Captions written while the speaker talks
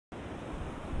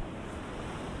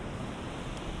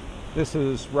This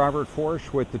is Robert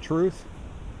Forsch with The Truth.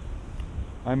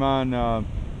 I'm on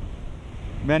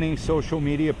many social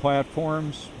media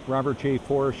platforms. Robert J.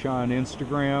 Forsch on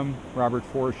Instagram, Robert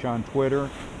Forsch on Twitter,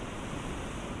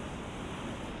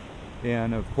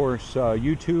 and of course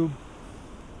YouTube.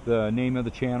 The name of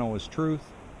the channel is Truth.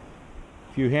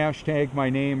 If you hashtag my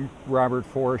name, Robert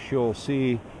Forsch, you'll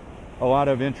see a lot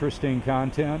of interesting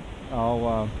content.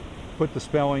 I'll put the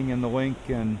spelling in the link,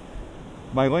 and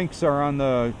my links are on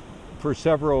the, for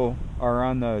several are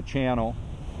on the channel.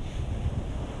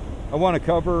 I want to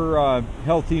cover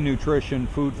healthy nutrition,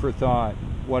 food for thought.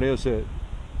 What is it?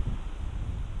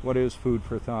 What is food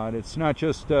for thought? It's not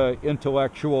just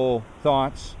intellectual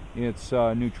thoughts, it's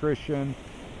nutrition.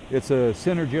 It's a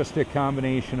synergistic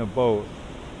combination of both.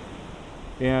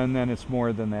 And then it's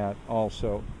more than that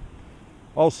also.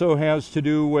 Also has to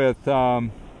do with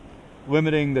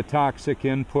limiting the toxic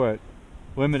input,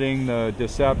 limiting the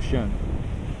deception.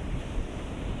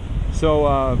 So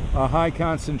a high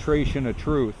concentration of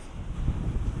truth,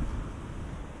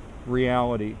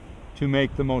 reality, to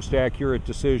make the most accurate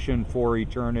decision for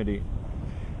eternity.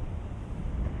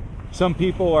 Some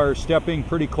people are stepping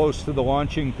pretty close to the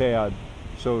launching pad,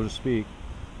 so to speak.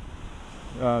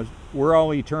 We're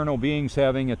all eternal beings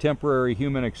having a temporary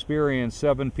human experience.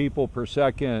 7 people per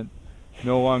second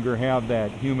no longer have that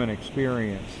human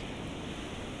experience.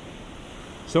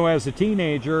 So as a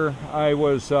teenager, I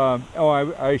was,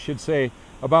 I should say,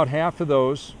 about half of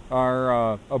those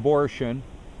are abortion.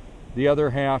 The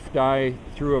other half die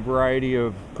through a variety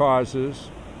of causes: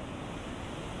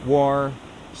 war,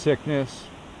 sickness,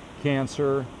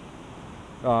 cancer,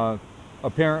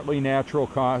 apparently natural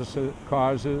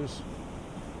causes.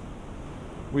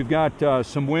 We've got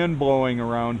some wind blowing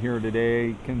around here today.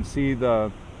 You can see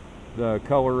the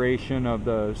coloration of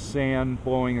the sand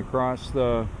blowing across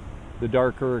the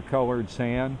darker colored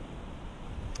sand.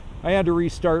 I had to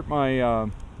restart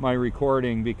my my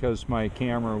recording because my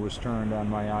camera was turned on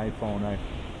my iPhone.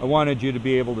 I wanted you to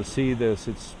be able to see this.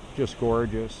 It's just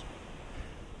gorgeous.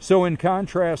 So in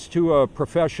contrast to a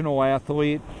professional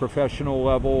athlete, professional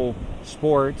level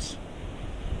sports,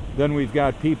 then we've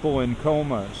got people in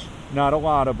comas. Not a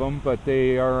lot of them, but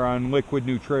they are on liquid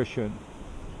nutrition.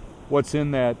 What's in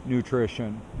that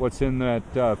nutrition? What's in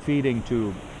that feeding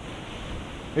tube?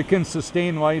 It can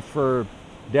sustain life for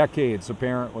decades,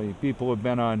 apparently. People have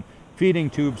been on feeding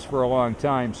tubes for a long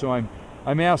time. So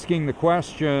I'm asking the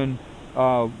question,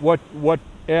 what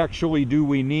actually do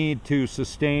we need to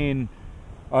sustain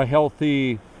a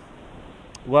healthy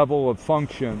level of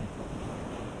function?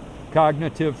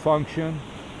 Cognitive function.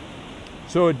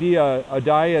 So it'd be a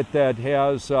diet that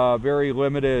has very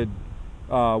limited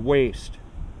waste.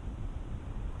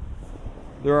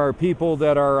 There are people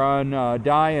that are on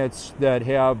diets that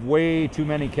have way too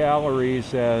many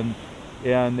calories and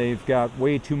they've got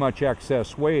way too much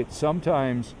excess weight.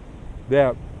 Sometimes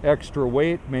that extra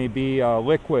weight may be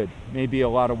liquid, maybe a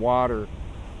lot of water.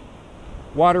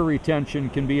 Water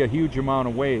retention can be a huge amount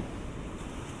of weight.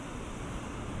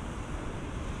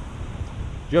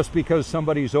 Just because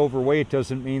somebody's overweight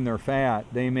doesn't mean they're fat.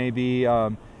 They may be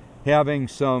having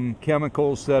some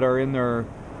chemicals that are in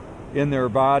their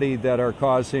body that are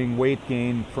causing weight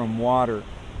gain from water.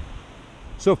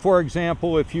 So for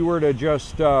example, if you were to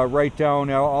just write down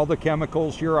all the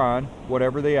chemicals you're on,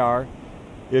 whatever they are,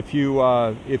 if you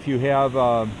have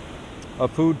a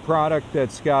food product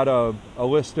that's got a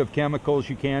list of chemicals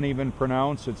you can't even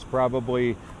pronounce,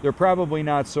 they're probably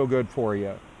not so good for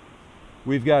you.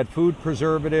 We've got food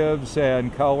preservatives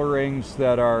and colorings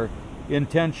that are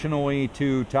intentionally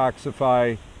to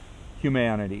toxify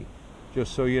humanity,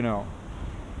 just so you know.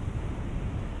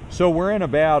 So we're in a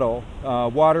battle.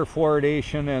 Water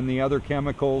fluoridation and the other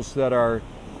chemicals that are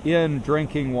in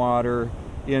drinking water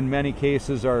in many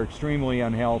cases are extremely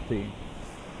unhealthy.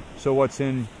 So what's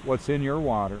in your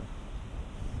water?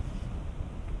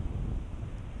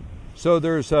 So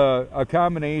there's a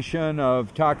combination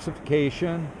of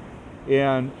toxification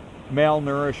and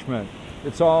malnourishment.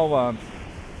 It's all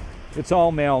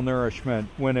malnourishment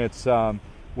when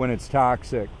it's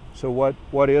toxic. So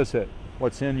what is it?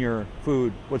 What's in your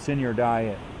food? What's in your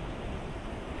diet?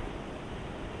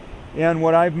 And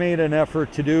what I've made an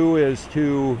effort to do is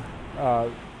to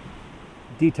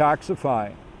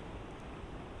detoxify,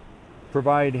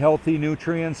 provide healthy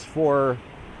nutrients for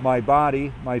my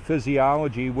body, my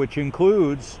physiology, which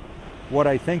includes what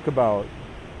I think about.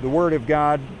 The Word of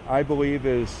God, I believe,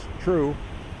 is true.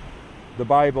 The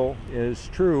Bible is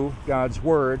true, God's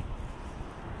Word,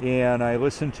 and I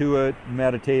listen to it,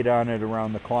 meditate on it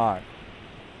around the clock.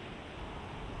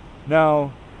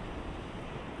 Now,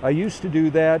 I used to do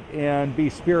that and be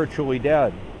spiritually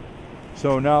dead.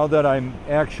 So now that I'm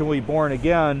actually born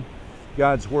again,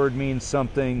 God's Word means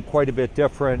something quite a bit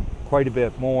different, quite a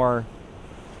bit more.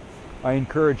 I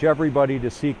encourage everybody to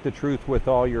seek the truth with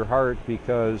all your heart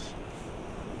because,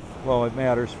 well, it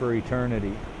matters for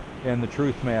eternity, and the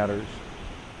truth matters.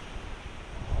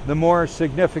 The more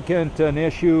significant an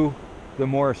issue, the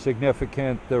more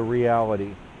significant the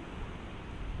reality.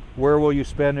 Where will you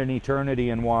spend an eternity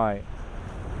and why?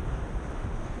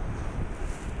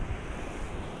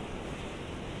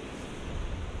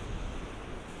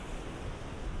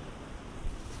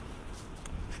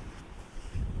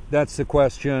 That's the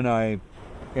question I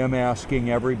am asking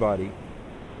everybody.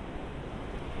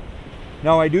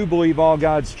 Now, I do believe all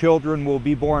God's children will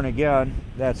be born again,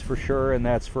 that's for sure, and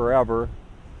that's forever.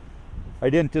 I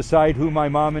didn't decide who my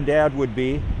mom and dad would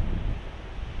be.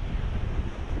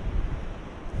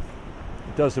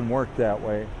 It doesn't work that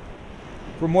way.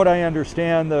 From what I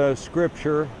understand, the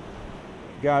Scripture,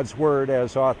 God's Word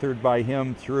as authored by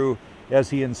Him as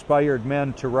He inspired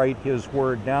men to write His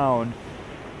Word down,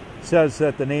 says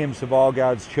that the names of all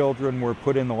God's children were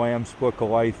put in the Lamb's Book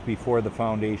of Life before the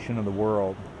foundation of the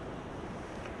world.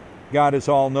 God is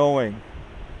all-knowing.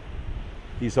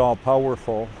 He's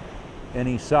all-powerful, and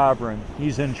He's sovereign.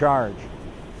 He's in charge.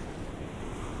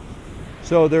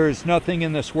 So there's nothing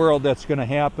in this world that's going to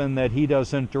happen that He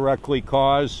doesn't directly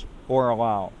cause or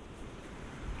allow.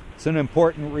 It's an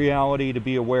important reality to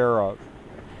be aware of.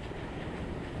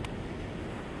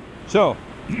 So,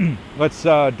 let's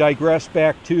digress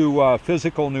back to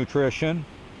physical nutrition.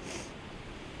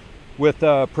 With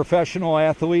professional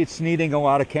athletes needing a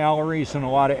lot of calories and a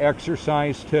lot of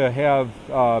exercise to have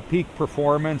peak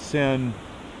performance in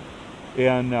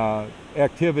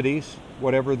activities,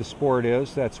 whatever the sport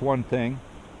is, that's one thing.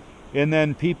 And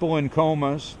then people in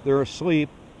comas, they're asleep,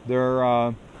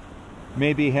 they're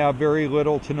maybe have very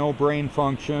little to no brain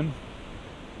function,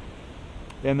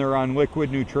 and they're on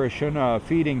liquid nutrition, a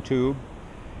feeding tube.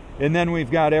 And then we've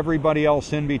got everybody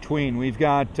else in between. We've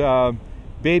got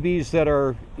babies that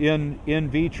are in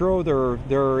vitro,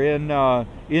 they're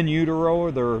in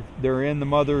utero, they're in the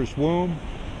mother's womb,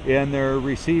 and they're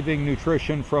receiving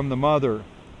nutrition from the mother,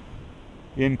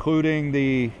 including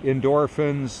the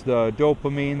endorphins, the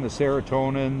dopamine, the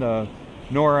serotonin, the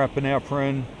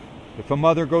norepinephrine. If a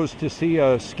mother goes to see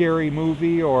a scary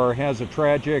movie or has a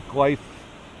tragic life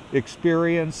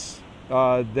experience,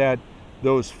 that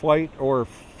those flight or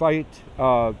fight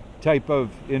type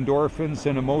of endorphins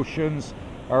and emotions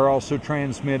are also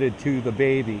transmitted to the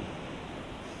baby.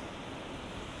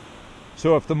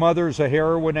 So if the mother's a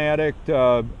heroin addict,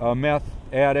 a meth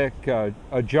addict,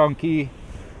 a junkie,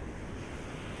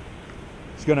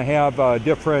 it's going to have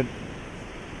different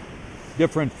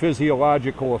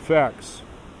physiological effects,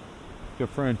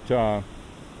 different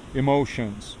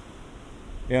emotions,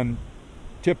 and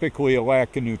typically a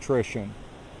lack of nutrition,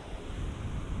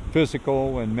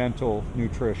 physical and mental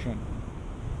nutrition.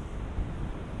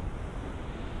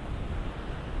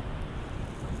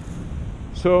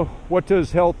 So what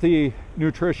does healthy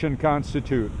nutrition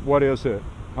constitute? What is it?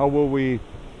 How will we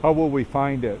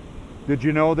find it? Did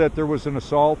you know that there was an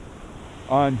assault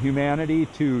on humanity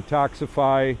to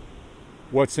toxify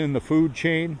what's in the food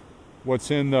chain,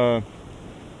 what's in the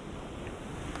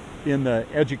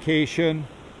education?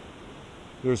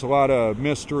 There's a lot of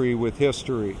mystery with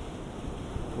history,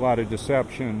 a lot of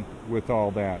deception with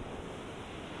all that.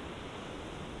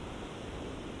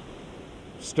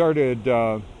 Started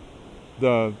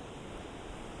the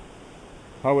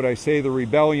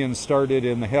rebellion started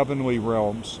in the heavenly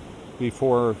realms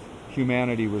before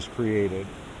humanity was created.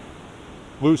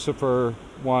 Lucifer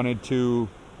wanted to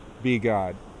be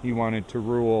God. He wanted to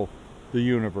rule the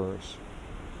universe.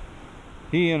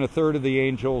 He and a third of the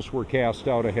angels were cast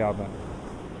out of heaven.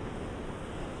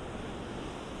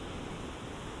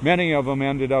 Many of them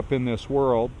ended up in this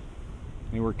world.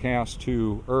 They were cast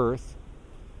to earth.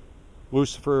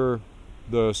 Lucifer,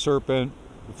 the serpent,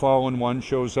 the fallen one,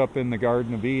 shows up in the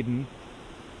Garden of Eden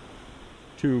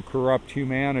to corrupt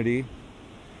humanity.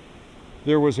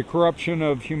 There was a corruption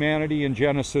of humanity in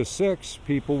Genesis 6.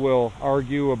 People will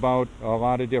argue about a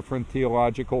lot of different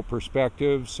theological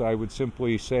perspectives. I would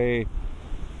simply say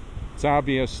it's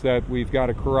obvious that we've got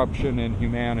a corruption in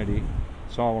humanity.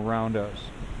 It's all around us.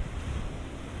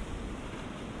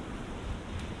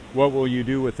 What will you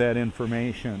do with that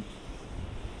information?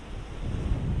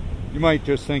 You might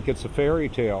just think it's a fairy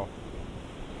tale.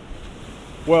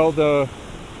 Well,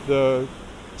 the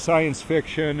science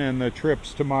fiction and the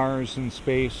trips to Mars and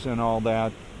space and all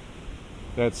that,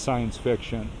 that's science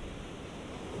fiction.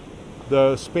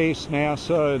 The space,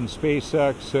 NASA and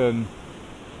SpaceX and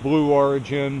Blue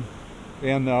Origin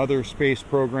and the other space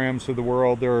programs of the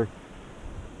world, they're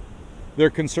They're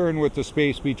concerned with the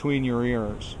space between your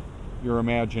ears, your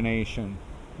imagination,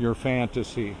 your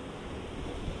fantasy.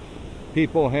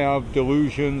 People have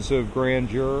delusions of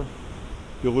grandeur,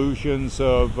 delusions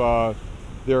of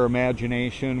their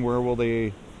imagination. Where will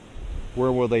they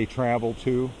travel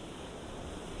to?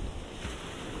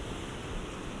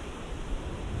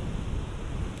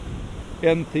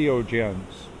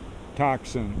 Entheogens,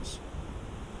 toxins,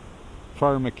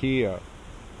 pharmakia,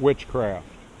 witchcraft,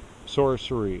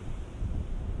 sorcery,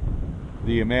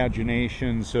 the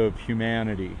imaginations of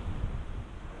humanity.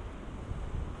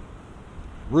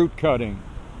 Root cutting.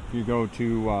 If you go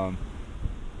to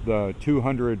the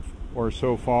 200 or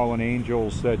so fallen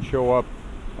angels that show up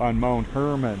on Mount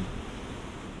Hermon.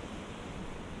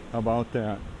 How about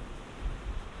that?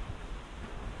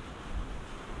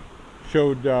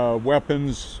 Showed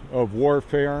weapons of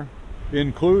warfare,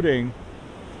 including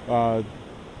how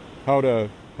to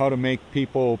make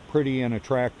people pretty and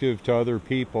attractive to other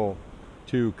people,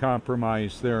 to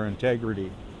compromise their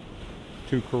integrity,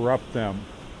 to corrupt them.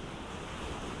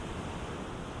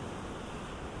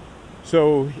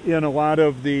 So in a lot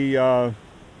of the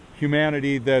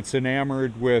humanity that's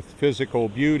enamored with physical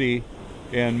beauty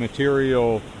and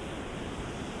material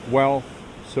wealth,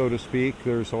 so to speak,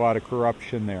 there's a lot of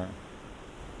corruption there,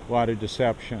 a lot of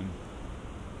deception,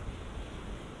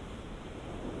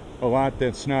 a lot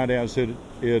that's not as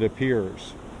it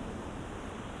appears,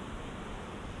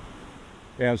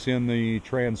 as in the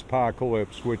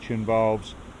transpocalypse, which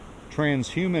involves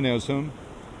transhumanism,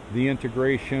 the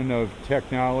integration of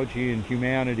technology and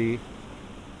humanity,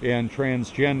 and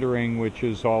transgendering, which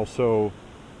is also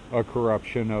a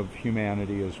corruption of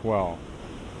humanity as well.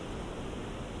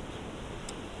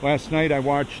 Last night I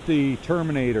watched the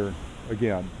Terminator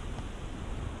again.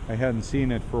 I hadn't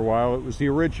seen it for a while. It was the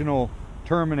original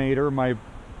Terminator. My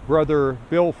brother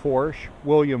Bill Forsch,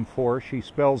 William Forsch, he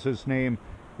spells his name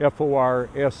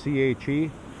F-O-R-S-C-H-E.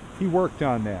 He worked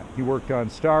on that. He worked on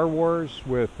Star Wars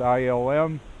with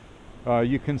ILM.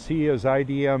 You can see his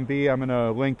IDMB. I'm going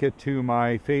to link it to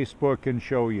my Facebook and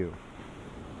show you.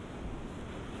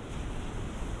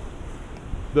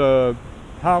 The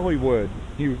Hollywood,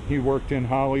 he worked in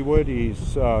Hollywood.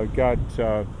 He's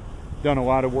done a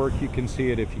lot of work. You can see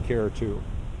it if you care to.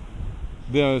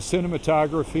 The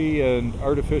cinematography and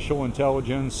artificial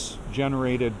intelligence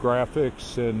generated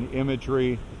graphics and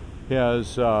imagery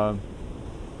has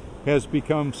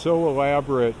become so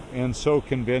elaborate and so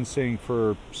convincing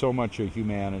for so much of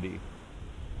humanity.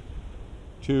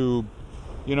 To,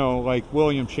 you know, like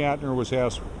William Shatner was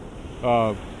asked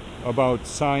about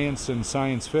science and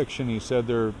science fiction, he said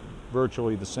they're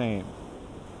virtually the same.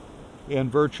 And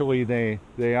virtually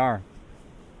they are.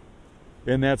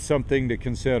 And that's something to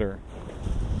consider,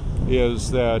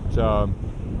 is that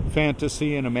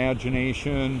fantasy and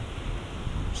imagination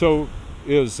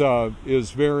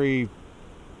is very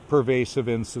pervasive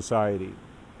in society.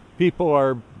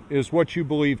 Is what you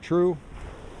believe true,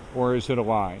 or is it a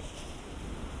lie?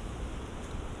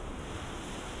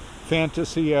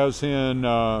 Fantasy as in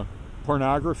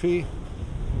pornography,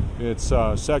 it's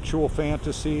sexual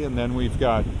fantasy, and then we've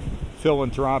got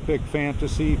philanthropic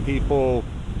fantasy, people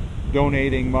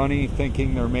donating money,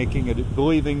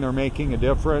 believing they're making a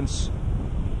difference.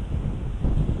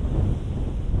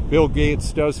 Bill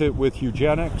Gates does it with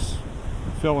eugenics,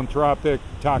 philanthropic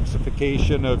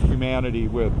toxification of humanity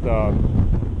with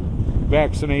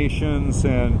vaccinations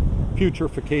and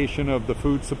putrefaction of the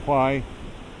food supply,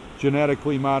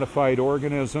 genetically modified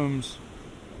organisms.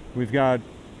 We've got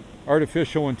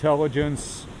artificial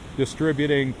intelligence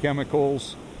distributing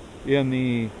chemicals in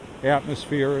the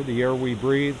atmosphere, the air we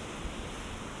breathe.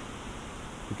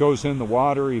 It goes in the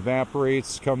water,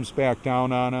 evaporates, comes back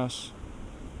down on us.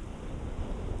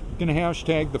 You can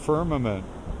hashtag the firmament.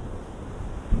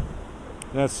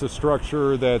 That's the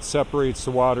structure that separates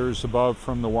the waters above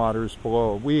from the waters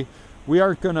below. We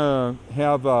aren't going to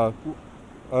have a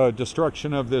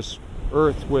destruction of this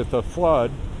earth with a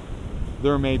flood.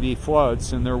 There may be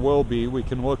floods, and there will be. We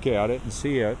can look at it and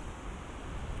see it.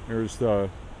 There's the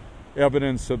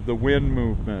evidence of the wind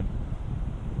movement,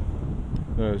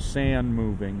 the sand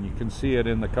moving. You can see it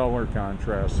in the color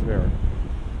contrast there.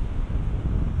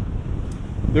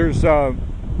 There's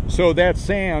so that's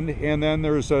sand, and then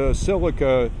there's a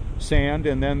silica sand,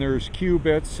 and then there's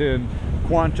qubits in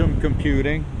quantum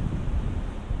computing.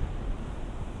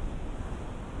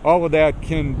 All of that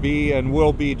can be and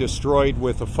will be destroyed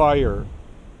with a fire.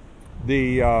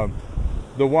 The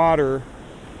water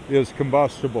is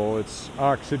combustible. It's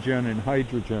oxygen and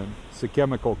hydrogen. It's the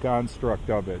chemical construct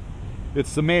of it.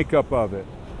 It's the makeup of it.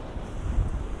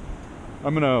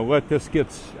 I'm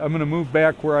gonna move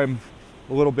back where I'm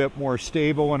a little bit more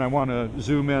stable, and I want to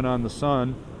zoom in on the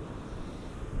sun.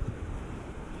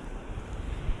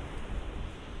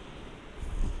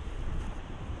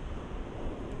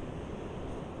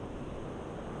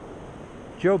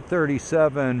 Job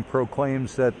 37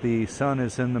 proclaims that the sun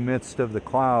is in the midst of the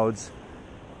clouds.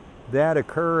 That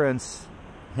occurrence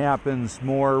happens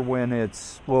more when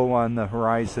it's low on the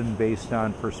horizon based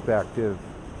on perspective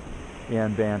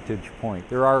and vantage point.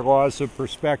 There are laws of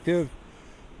perspective.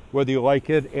 Whether you like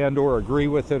it and or agree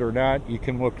with it or not, you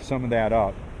can look some of that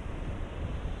up.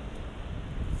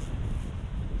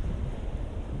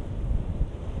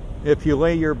 If you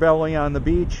lay your belly on the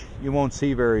beach, you won't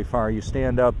see very far. You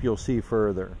stand up, you'll see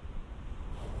further.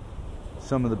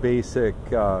 Some of the basic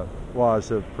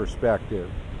laws of perspective.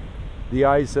 The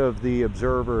eyes of the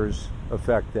observers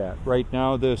affect that. Right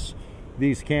now,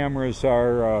 these cameras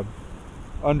are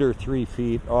under 3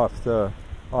 feet off the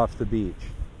beach,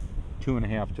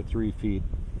 2.5 to 3 feet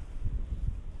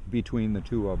between the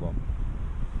two of them.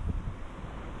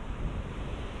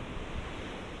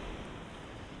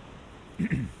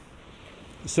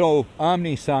 So,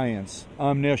 omniscience,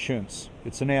 omniscience,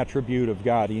 it's an attribute of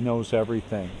God. He knows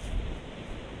everything.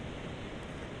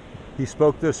 He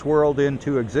spoke this world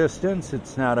into existence.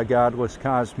 It's not a godless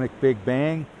cosmic Big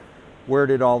Bang. Where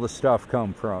did all the stuff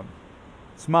come from?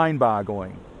 It's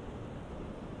mind-boggling.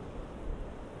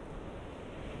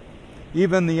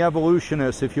 Even the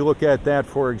evolutionists, if you look at that,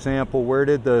 for example, where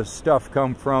did the stuff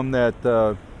come from that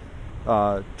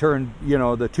turned,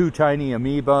 the two tiny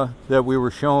amoeba that we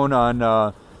were shown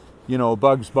on,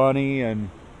 Bugs Bunny and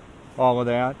all of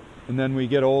that. And then we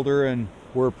get older and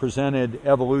we're presented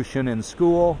evolution in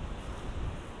school,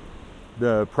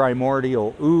 the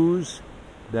primordial ooze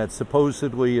that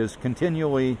supposedly is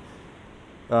continually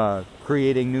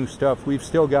creating new stuff. We've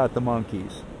still got the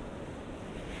monkeys.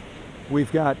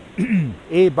 We've got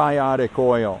abiotic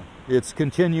oil. It's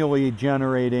continually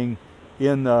generating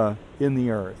in the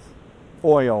earth.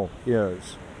 Oil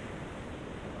is.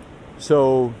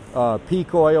 So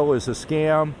peak oil is a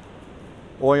scam.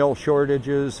 Oil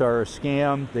shortages are a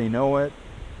scam. They know it.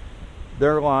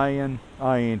 They're lying.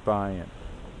 I ain't buying.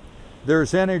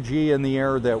 There's energy in the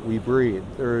air that we breathe.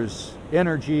 There's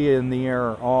energy in the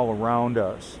air all around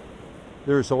us.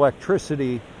 There's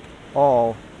electricity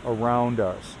all around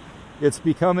us. It's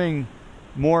becoming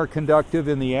more conductive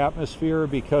in the atmosphere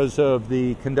because of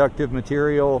the conductive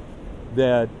material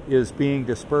that is being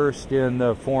dispersed in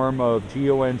the form of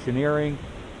geoengineering,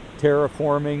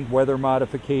 terraforming, weather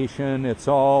modification. It's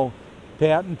all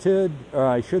patented.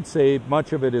 I should say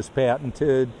much of it is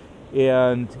patented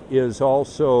and is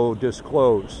also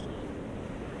disclosed.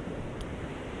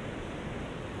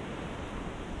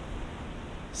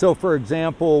 So, for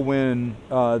example, when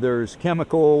there's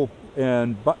chemical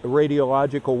and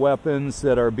radiological weapons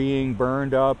that are being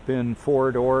burned up in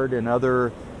Fort Ord and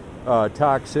other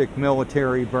toxic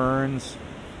military burns,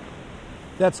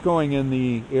 that's going in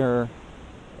the air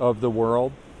of the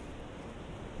world,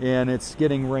 and it's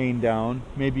getting rained down.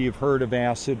 Maybe you've heard of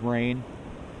acid rain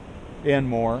and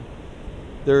more.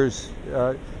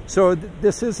 So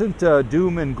this isn't a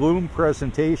doom and gloom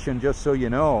presentation, just so you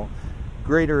know.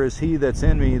 Greater is he that's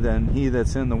in me than he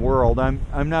that's in the world.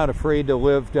 I'm not afraid to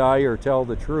live, die, or tell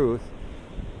the truth.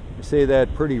 I say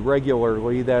that pretty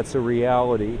regularly. That's a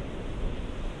reality.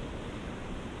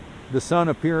 The sun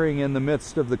appearing in the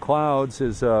midst of the clouds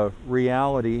is a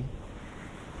reality.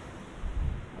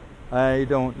 I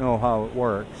don't know how it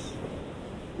works.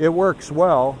 It works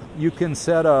well. You can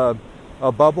set a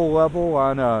bubble level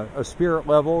on a spirit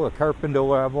level, a carpenter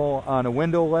level on a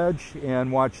window ledge,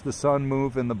 and watch the sun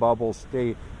move and the bubble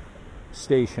stay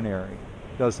stationary.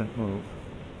 Doesn't move.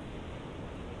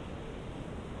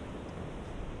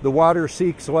 The water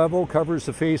seeks level, covers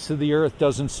the face of the earth,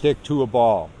 doesn't stick to a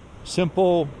ball.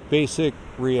 Simple, basic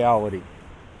reality,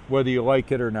 whether you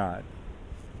like it or not.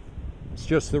 It's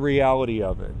just the reality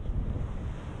of it.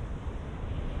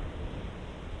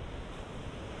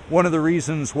 One of the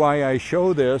reasons why I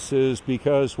show this is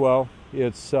because, well,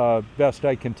 it's best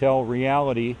I can tell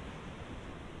reality.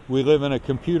 We live in a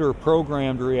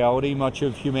computer-programmed reality. Much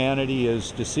of humanity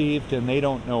is deceived and they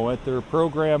don't know it. They're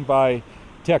programmed by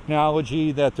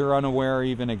technology that they're unaware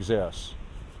even exists.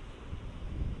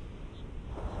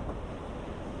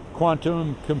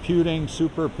 Quantum computing,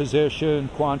 superposition,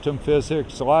 quantum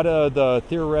physics, a lot of the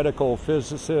theoretical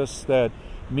physicists that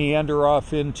meander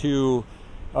off into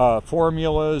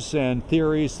formulas and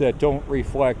theories that don't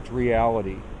reflect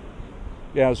reality.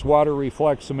 As water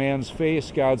reflects a man's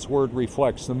face, God's word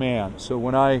reflects the man. So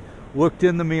when I looked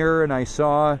in the mirror and I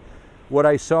saw, what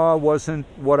I saw wasn't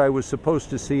what I was supposed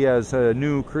to see as a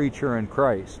new creature in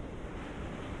Christ.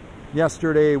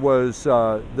 Yesterday was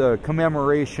the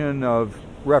commemoration of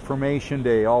Reformation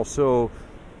Day, also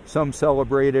some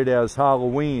celebrate it as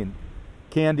Halloween,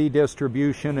 candy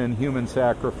distribution and human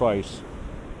sacrifice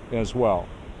as well.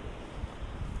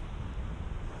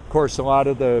 Of course, a lot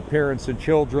of the parents and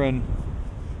children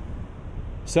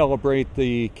celebrate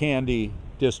the candy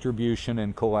distribution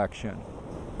and collection,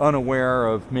 unaware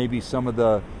of maybe some of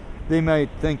the, they might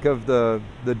think of the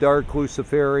dark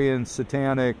Luciferian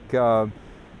satanic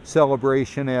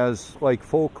celebration as like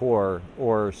folklore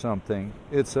or something.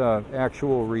 It's an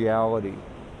actual reality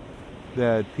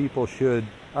that people should,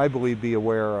 I believe, be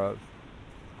aware of.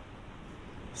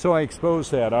 So I expose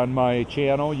that on my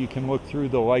channel. You can look through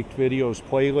the liked videos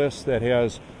playlist that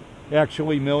has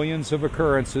actually millions of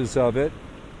occurrences of it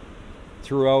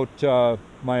throughout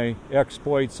my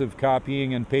exploits of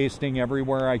copying and pasting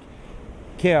everywhere I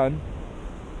can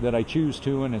that I choose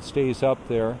to, and it stays up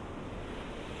there.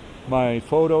 My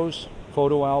photos,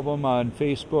 photo album on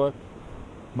Facebook,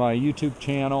 my YouTube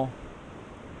channel,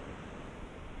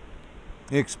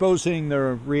 exposing the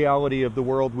reality of the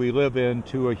world we live in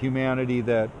to a humanity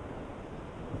that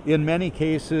in many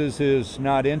cases is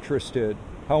not interested.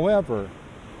 However,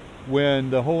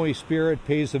 when the Holy Spirit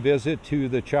pays a visit to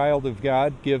the child of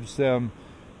God, gives them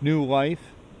new life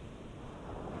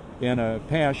and a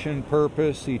passion,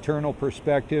 purpose, eternal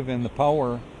perspective, and the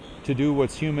power to do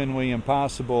what's humanly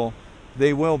impossible,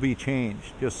 they will be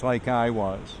changed, just like I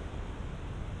was.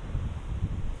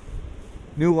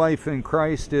 New life in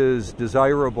Christ is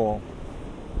desirable.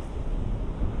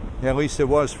 At least it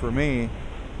was for me.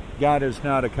 God is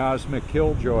not a cosmic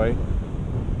killjoy.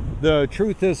 The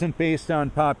truth isn't based on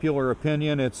popular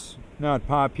opinion. It's not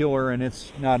popular and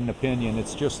it's not an opinion.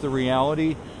 It's just the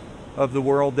reality of the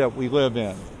world that we live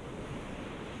in.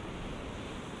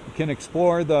 You can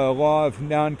explore the law of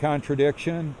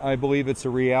non-contradiction. I believe it's a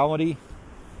reality.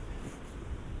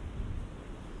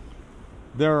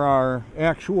 There are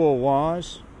actual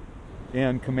laws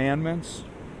and commandments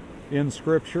in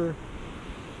Scripture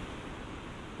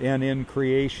and in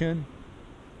creation.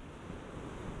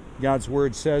 God's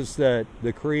Word says that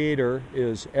the Creator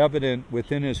is evident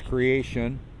within His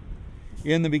creation.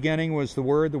 In the beginning was the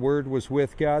Word was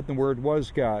with God, the Word was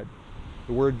God.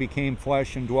 The Word became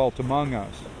flesh and dwelt among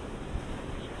us.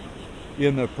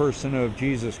 In the person of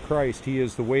Jesus Christ, He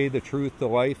is the way, the truth, the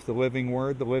life, the living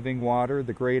Word, the living water,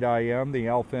 the great I Am, the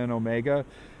Alpha and Omega.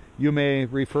 You may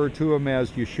refer to Him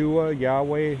as Yeshua,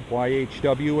 Yahweh,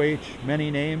 YHWH, many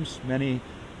names, many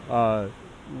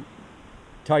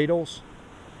titles.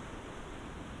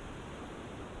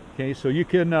 Okay, so you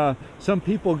can, some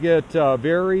people get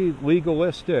very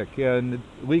legalistic, and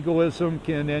legalism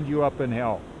can end you up in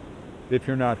hell if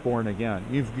you're not born again.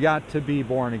 You've got to be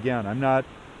born again. I'm not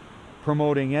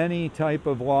promoting any type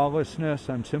of lawlessness.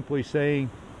 I'm simply saying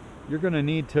you're going to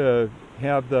need to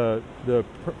have the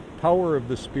power of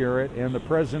the Spirit and the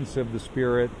presence of the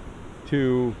Spirit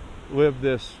to live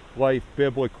this life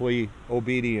biblically,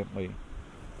 obediently.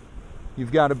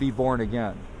 You've got to be born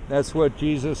again. That's what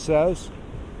Jesus says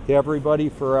to everybody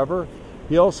forever.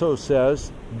 He also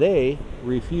says they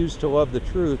refuse to love the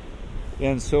truth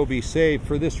and so be saved.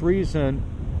 For this reason,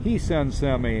 He sends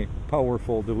them a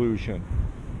powerful delusion.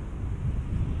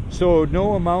 So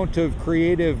no amount of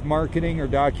creative marketing or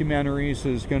documentaries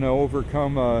is going to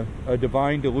overcome a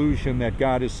divine delusion that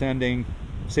God is sending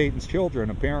Satan's children,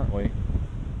 apparently.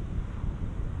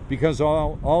 Because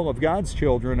all of God's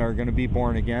children are going to be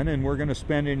born again, and we're going to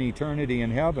spend an eternity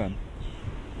in heaven.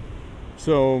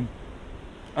 So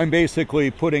I'm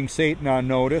basically putting Satan on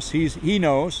notice. He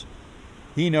knows,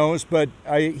 but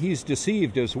he's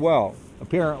deceived as well.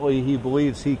 Apparently he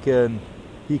believes he can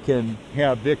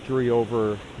have victory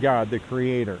over God, the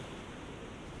Creator.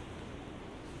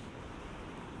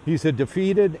 He's a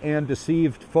defeated and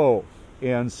deceived foe,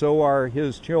 and so are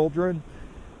his children,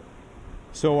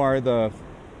 so are the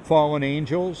fallen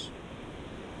angels.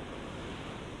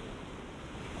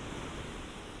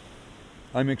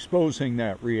 I'm exposing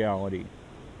that reality.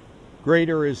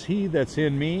 Greater is He that's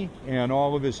in me and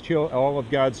all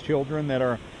of God's children that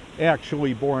are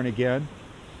actually born again.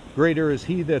 Greater is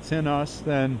He that's in us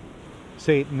than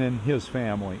Satan and his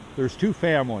family. There's two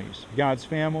families: God's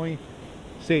family,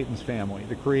 Satan's family.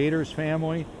 The Creator's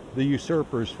family, the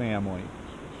usurper's family.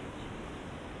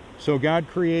 So God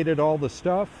created all the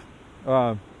stuff,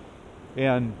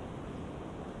 and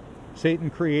Satan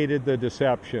created the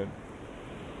deception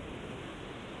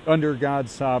under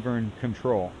God's sovereign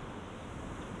control.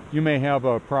 You may have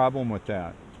a problem with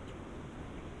that.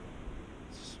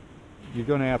 You're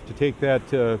going to have to take that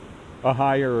to a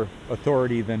higher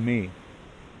authority than me.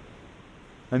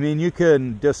 I mean, you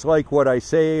can dislike what I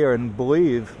say and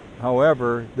believe.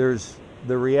 However, there's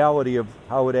the reality of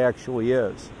how it actually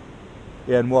is.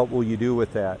 And what will you do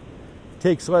with that? It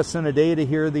takes less than a day to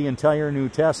hear the entire New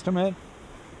Testament.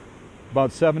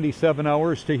 About 77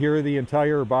 hours to hear the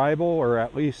entire Bible, or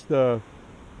at least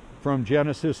from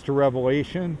Genesis to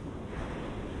Revelation.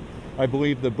 I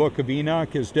believe the Book of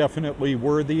Enoch is definitely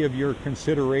worthy of your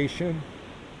consideration.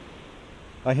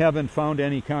 I haven't found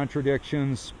any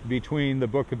contradictions between the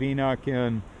Book of Enoch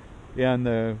and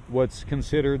what's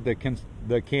considered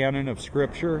the canon of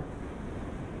Scripture.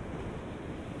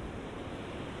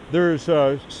 There's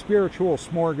a spiritual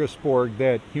smorgasbord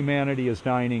that humanity is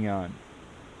dining on.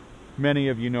 Many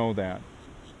of you know that.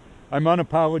 I'm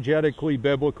unapologetically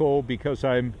biblical because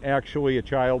I'm actually a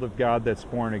child of God that's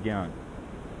born again.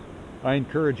 I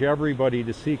encourage everybody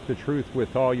to seek the truth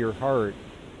with all your heart,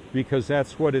 because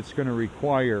that's what it's going to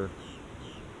require.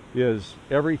 Is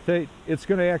everything. It's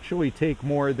going to actually take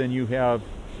more than you have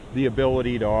the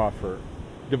ability to offer.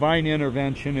 Divine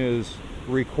intervention is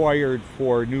required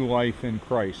for new life in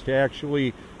Christ, to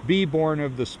actually be born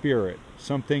of the Spirit,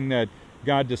 something that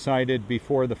God decided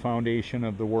before the foundation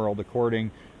of the world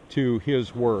according to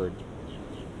His Word.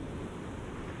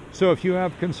 So if you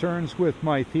have concerns with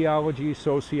my theology,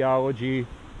 sociology,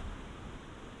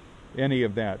 any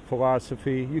of that,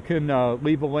 philosophy, you can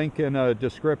leave a link in a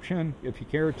description if you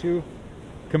care to.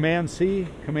 Command-C,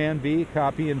 Command-V,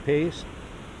 copy and paste.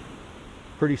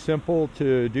 Pretty simple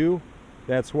to do.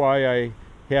 That's why I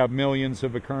have millions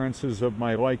of occurrences of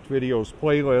my liked videos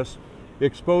playlist,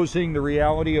 exposing the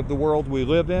reality of the world we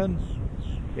live in,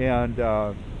 and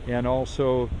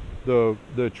also the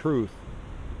truth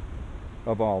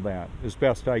of all that, as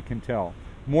best I can tell.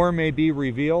 More may be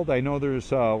revealed. I know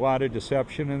there's a lot of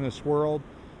deception in this world.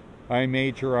 I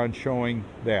major on showing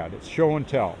that. It's show and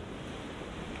tell.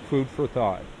 Food for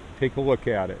thought. Take a look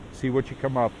at it. See what you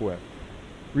come up with.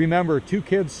 Remember, 2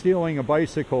 kids stealing a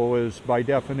bicycle is by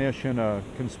definition a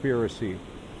conspiracy.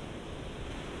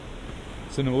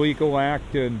 It's an illegal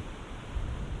act and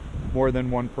more than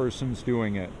one person's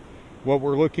doing it. What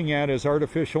we're looking at is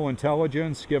artificial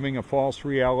intelligence giving a false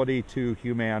reality to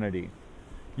humanity.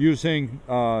 Using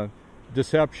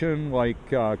deception like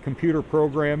computer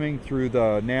programming through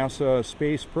the NASA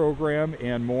space program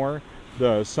and more,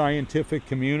 the scientific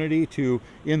community to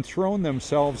enthrone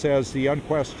themselves as the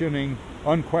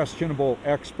unquestionable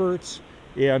experts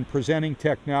and presenting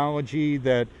technology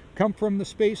that come from the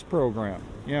space program.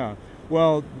 Yeah,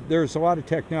 well, there's a lot of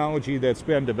technology that's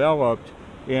been developed,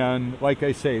 and like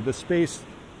I say, the space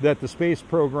that the space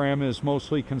program is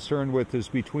mostly concerned with is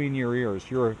between your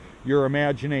ears, your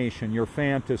imagination, your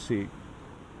fantasy.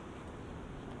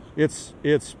 It's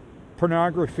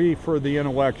pornography for the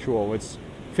intellectual. It's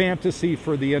fantasy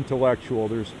for the intellectual.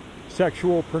 There's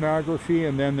sexual pornography,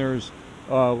 and then there's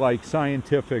like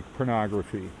scientific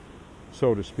pornography,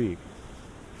 so to speak.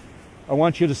 I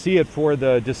want you to see it for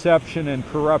the deception and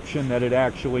corruption that it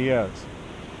actually is.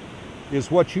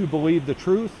 Is what you believe the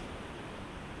truth,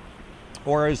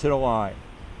 or is it a lie?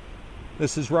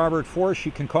 This is Robert Forsch.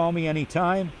 You can call me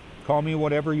anytime. Call me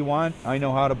whatever you want. I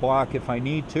know how to block if I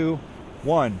need to.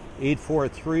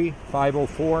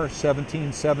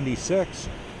 1-843-504-1776.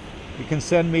 You can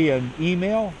send me an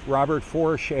email,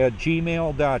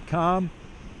 robertforsch@gmail.com.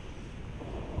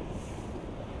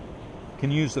 You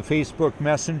can use the Facebook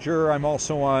Messenger. I'm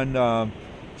also on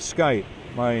Skype.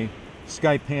 My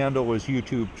Skype handle is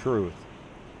YouTube Truth.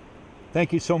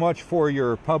 Thank you so much for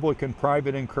your public and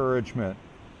private encouragement.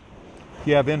 If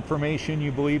you have information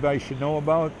you believe I should know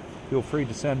about, feel free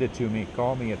to send it to me.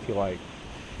 Call me if you like.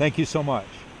 Thank you so much.